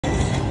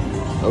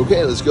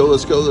Okay, let's go,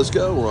 let's go, let's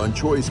go. We're on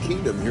Choy's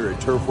Kingdom here at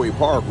Turfway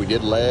Park. We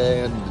did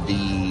land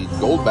the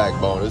gold bag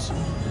bonus.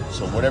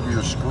 So whatever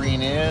your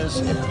screen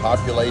is, it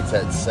populates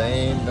that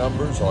same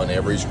numbers on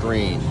every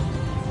screen.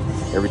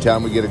 Every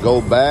time we get a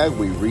gold bag,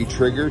 we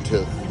re-trigger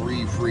to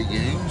 3 free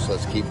games.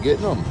 Let's keep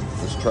getting them.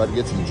 Let's try to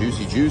get some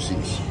juicy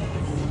juicies.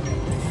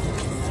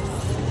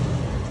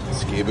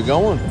 Let's keep it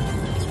going.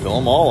 Let's fill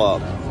them all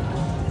up.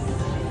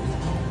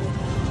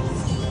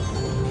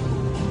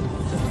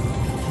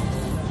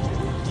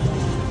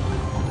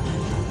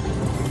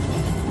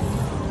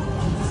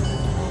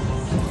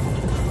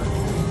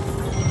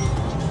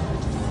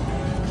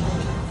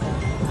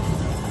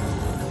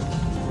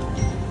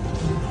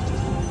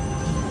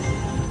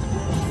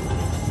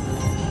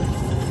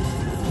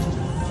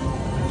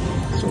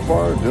 So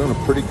far, doing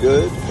a pretty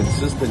good,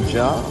 consistent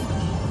job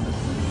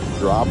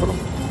dropping them.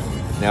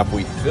 Now, if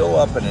we fill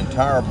up an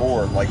entire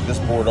board, like this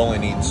board only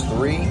needs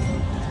 3,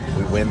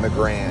 we win the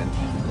grand.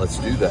 Let's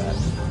do that.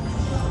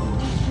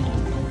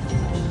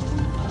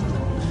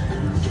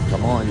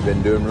 Come on, you've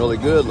been doing really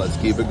good. Let's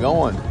keep it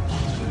going.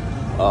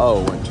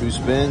 Oh, and 2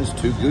 spins,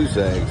 2 goose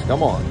eggs.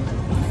 Come on,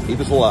 keep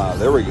us alive.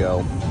 There we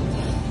go.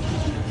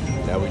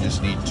 Now we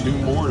just need 2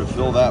 more to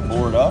fill that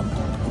board up.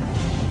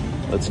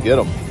 Let's get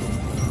them.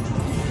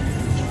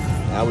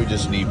 Now we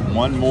just need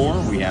 1 more.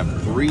 We have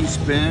 3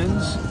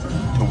 spins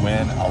to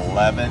win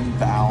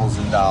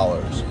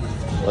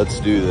 $11,000. Let's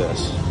do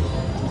this.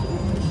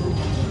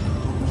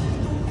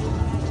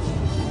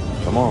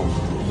 Come on.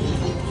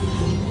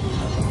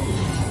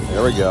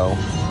 There we go.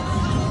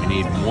 We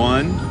need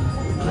 1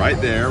 right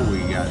there. We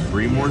got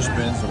 3 more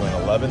spins to win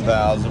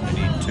 $11,000.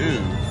 We need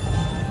 2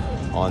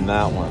 on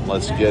that one.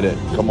 Let's get it.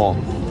 Come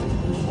on.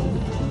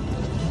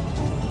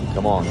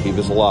 Come on, keep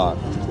us alive.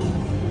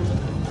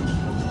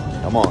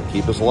 Come on,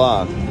 keep us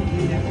alive.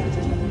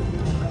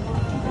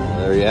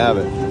 There you have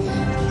it.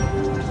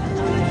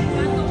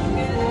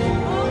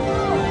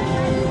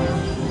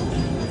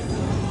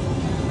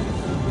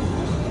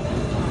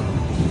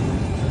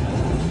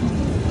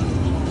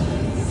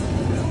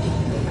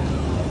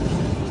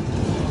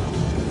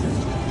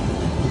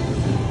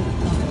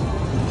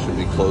 Should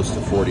be close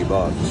to 40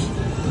 bucks.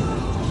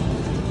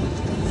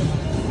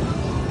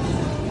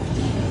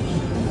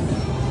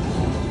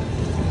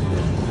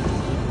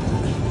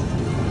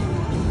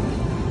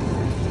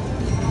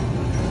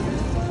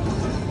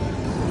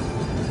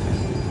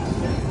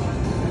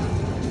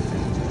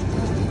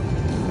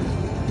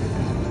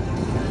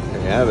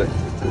 Have it.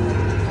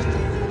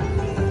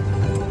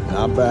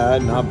 Not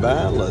bad, not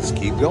bad. Let's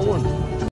keep going.